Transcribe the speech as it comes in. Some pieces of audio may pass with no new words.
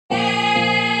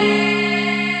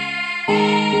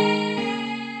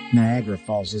Niagara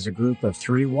Falls is a group of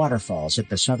 3 waterfalls at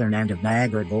the southern end of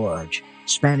Niagara Gorge,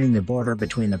 spanning the border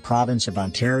between the province of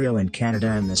Ontario in Canada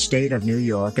and the state of New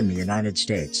York in the United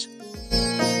States.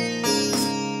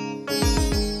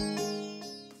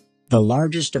 The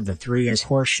largest of the 3 is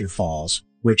Horseshoe Falls,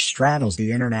 which straddles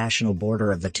the international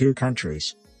border of the 2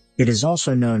 countries. It is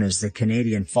also known as the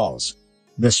Canadian Falls.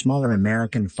 The smaller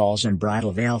American Falls and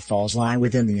Bridal Veil Falls lie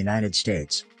within the United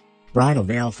States. Bridal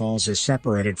Veil Falls is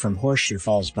separated from Horseshoe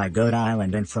Falls by Goat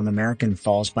Island and from American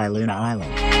Falls by Luna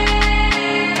Island,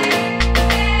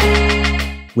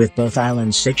 with both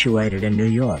islands situated in New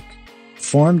York.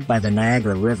 Formed by the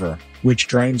Niagara River, which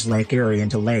drains Lake Erie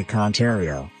into Lake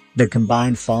Ontario, the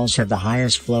combined falls have the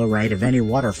highest flow rate of any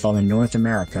waterfall in North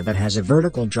America that has a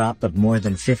vertical drop of more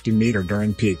than 50 meters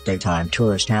during peak daytime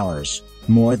tourist hours.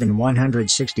 More than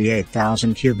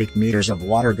 168,000 cubic meters of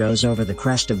water goes over the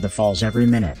crest of the falls every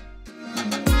minute.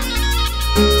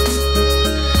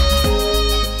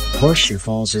 Horseshoe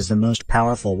Falls is the most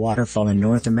powerful waterfall in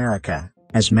North America,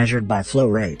 as measured by flow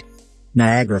rate.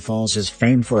 Niagara Falls is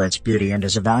famed for its beauty and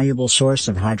is a valuable source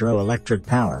of hydroelectric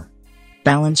power.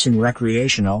 Balancing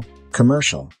recreational,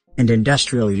 commercial, and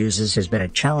industrial uses has been a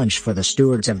challenge for the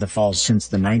stewards of the falls since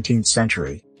the 19th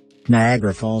century.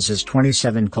 Niagara Falls is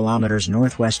 27 kilometers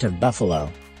northwest of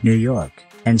Buffalo, New York,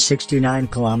 and 69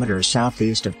 kilometers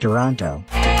southeast of Toronto.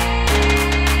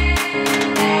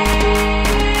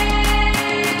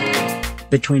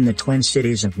 Between the twin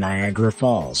cities of Niagara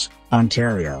Falls,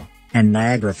 Ontario, and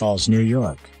Niagara Falls, New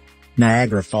York.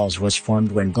 Niagara Falls was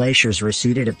formed when glaciers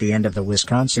receded at the end of the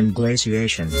Wisconsin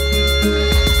glaciation,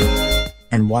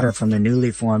 and water from the newly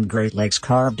formed Great Lakes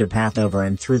carved a path over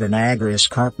and through the Niagara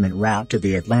Escarpment route to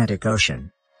the Atlantic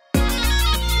Ocean.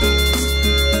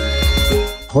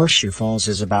 Horseshoe Falls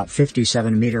is about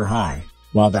 57 meters high,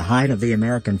 while the height of the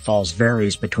American Falls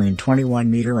varies between 21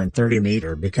 meters and 30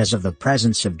 meters because of the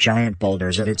presence of giant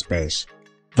boulders at its base.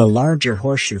 The larger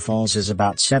Horseshoe Falls is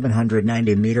about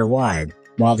 790 meters wide,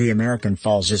 while the American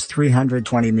Falls is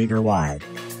 320 meters wide.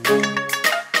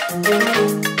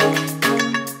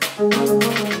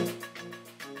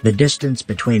 The distance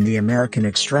between the American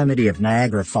extremity of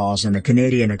Niagara Falls and the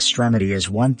Canadian extremity is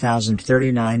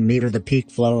 1,039 meters. The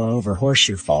peak flow over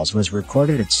Horseshoe Falls was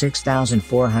recorded at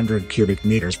 6,400 cubic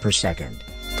meters per second.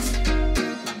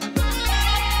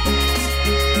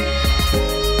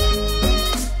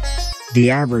 The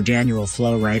average annual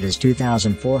flow rate is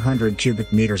 2,400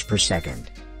 cubic meters per second.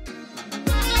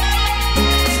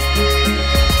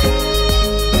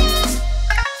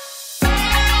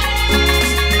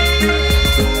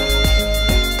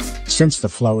 Since the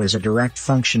flow is a direct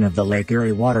function of the Lake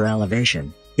Erie water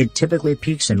elevation, it typically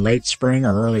peaks in late spring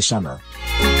or early summer.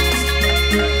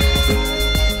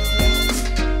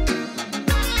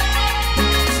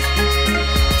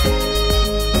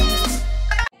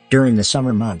 During the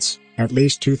summer months, at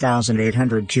least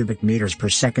 2,800 cubic meters per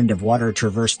second of water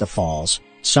traverse the falls,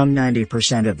 some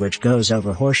 90% of which goes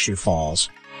over Horseshoe Falls,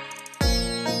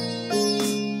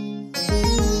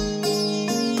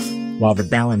 while the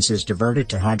balance is diverted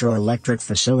to hydroelectric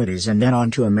facilities and then on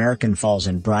to American Falls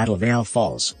and Bridal Veil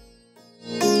Falls.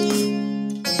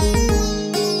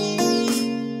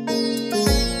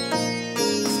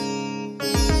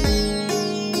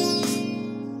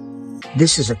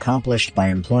 This is accomplished by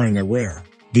employing a weir,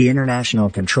 the international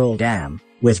control dam,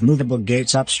 with movable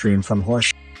gates upstream from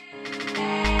Horseshoe.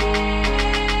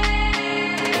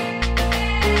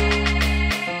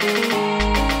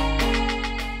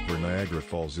 Niagara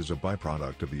Falls is a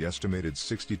byproduct of the estimated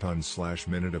 60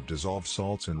 tons/minute of dissolved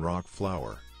salts and rock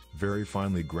flour, very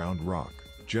finely ground rock,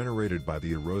 generated by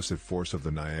the erosive force of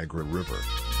the Niagara River.